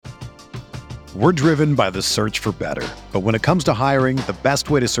We're driven by the search for better. But when it comes to hiring, the best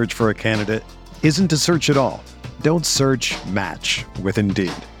way to search for a candidate isn't to search at all. Don't search, match with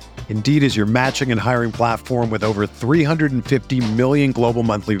Indeed. Indeed is your matching and hiring platform with over 350 million global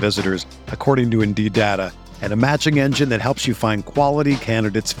monthly visitors, according to Indeed data, and a matching engine that helps you find quality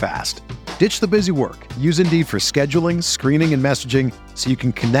candidates fast. Ditch the busy work. Use Indeed for scheduling, screening, and messaging so you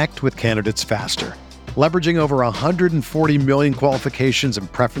can connect with candidates faster. Leveraging over 140 million qualifications and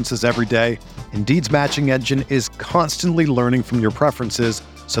preferences every day, Indeed's matching engine is constantly learning from your preferences,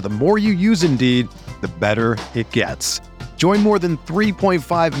 so the more you use Indeed, the better it gets. Join more than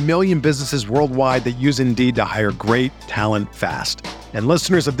 3.5 million businesses worldwide that use Indeed to hire great talent fast. And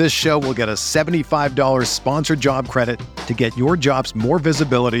listeners of this show will get a $75 sponsored job credit to get your jobs more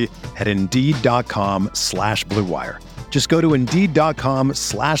visibility at Indeed.com/Blue Wire. Just go to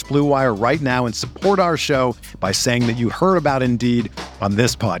Indeed.com/Blue Wire right now and support our show by saying that you heard about Indeed on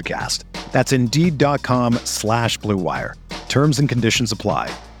this podcast. That's Indeed.com/Blue Wire. Terms and conditions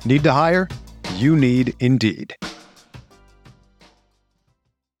apply. Need to hire? You need Indeed.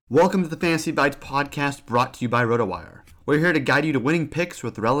 Welcome to the Fantasy Bites podcast brought to you by RotoWire. We're here to guide you to winning picks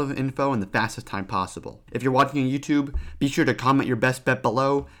with relevant info in the fastest time possible. If you're watching on YouTube, be sure to comment your best bet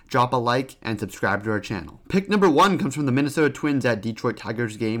below, drop a like, and subscribe to our channel. Pick number 1 comes from the Minnesota Twins at Detroit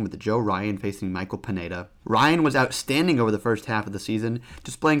Tigers game with Joe Ryan facing Michael Pineda. Ryan was outstanding over the first half of the season,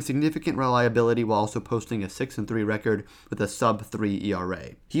 displaying significant reliability while also posting a 6-3 record with a sub-3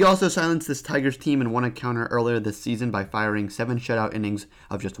 ERA. He also silenced this Tigers team in one encounter earlier this season by firing 7 shutout innings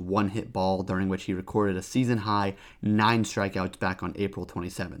of just 1 hit ball, during which he recorded a season-high 9 strikeouts back on April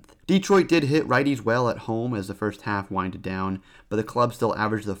 27th. Detroit did hit righties well at home as the first half winded down, but the club still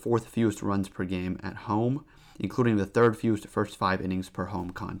averaged the 4th fewest runs per game at home, including the 3rd fewest first 5 innings per home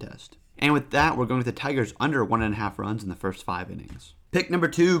contest. And with that, we're going with the Tigers under 1.5 runs in the first 5 innings. Pick number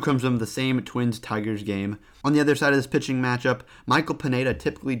 2 comes from the same Twins-Tigers game. On the other side of this pitching matchup, Michael Pineda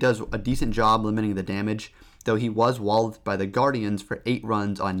typically does a decent job limiting the damage, though he was walled by the Guardians for 8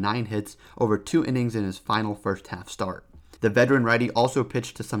 runs on 9 hits over 2 innings in his final first half start. The veteran righty also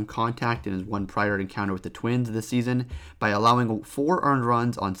pitched to some contact in his one prior encounter with the Twins this season by allowing 4 earned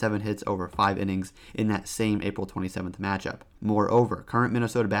runs on 7 hits over 5 innings in that same April 27th matchup. Moreover, current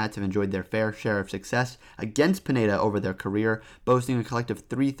Minnesota bats have enjoyed their fair share of success against Pineda over their career, boasting a collective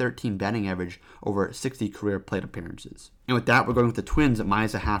 .313 batting average over 60 career plate appearances. And with that, we're going with the Twins at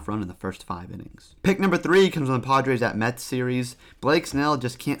 -0.5 run in the first 5 innings. Pick number 3 comes from the Padres at Mets series. Blake Snell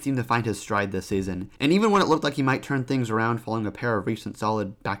just can't seem to find his stride this season, and even when it looked like he might turn things around following a pair of recent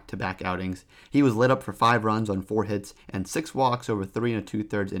solid back-to-back outings, he was lit up for 5 runs on 4 hits and 6 walks over 3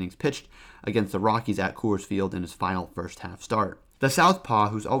 2/3 innings pitched against the Rockies at Coors Field in his final first half start. The southpaw,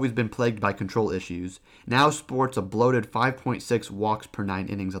 who's always been plagued by control issues, now sports a bloated 5.6 walks per 9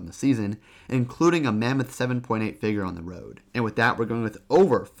 innings on the season, including a mammoth 7.8 figure on the road. And with that, we're going with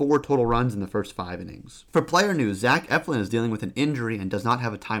over 4 total runs in the first 5 innings. For player news, Zach Eflin is dealing with an injury and does not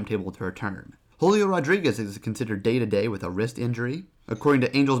have a timetable to return. Julio Rodriguez is considered day-to-day with a wrist injury. According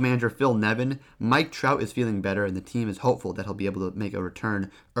to Angels manager Phil Nevin, Mike Trout is feeling better and the team is hopeful that he'll be able to make a return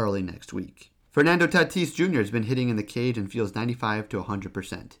early next week. Fernando Tatis Jr. has been hitting in the cage and feels 95 to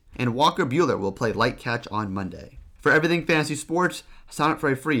 100%. And Walker Buehler will play light catch on Monday. For everything fantasy sports, sign up for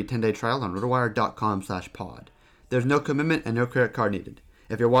a free 10-day trial on rotowire.com/pod. There's no commitment and no credit card needed.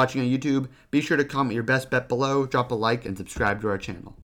 If you're watching on YouTube, be sure to comment your best bet below, drop a like, and subscribe to our channel.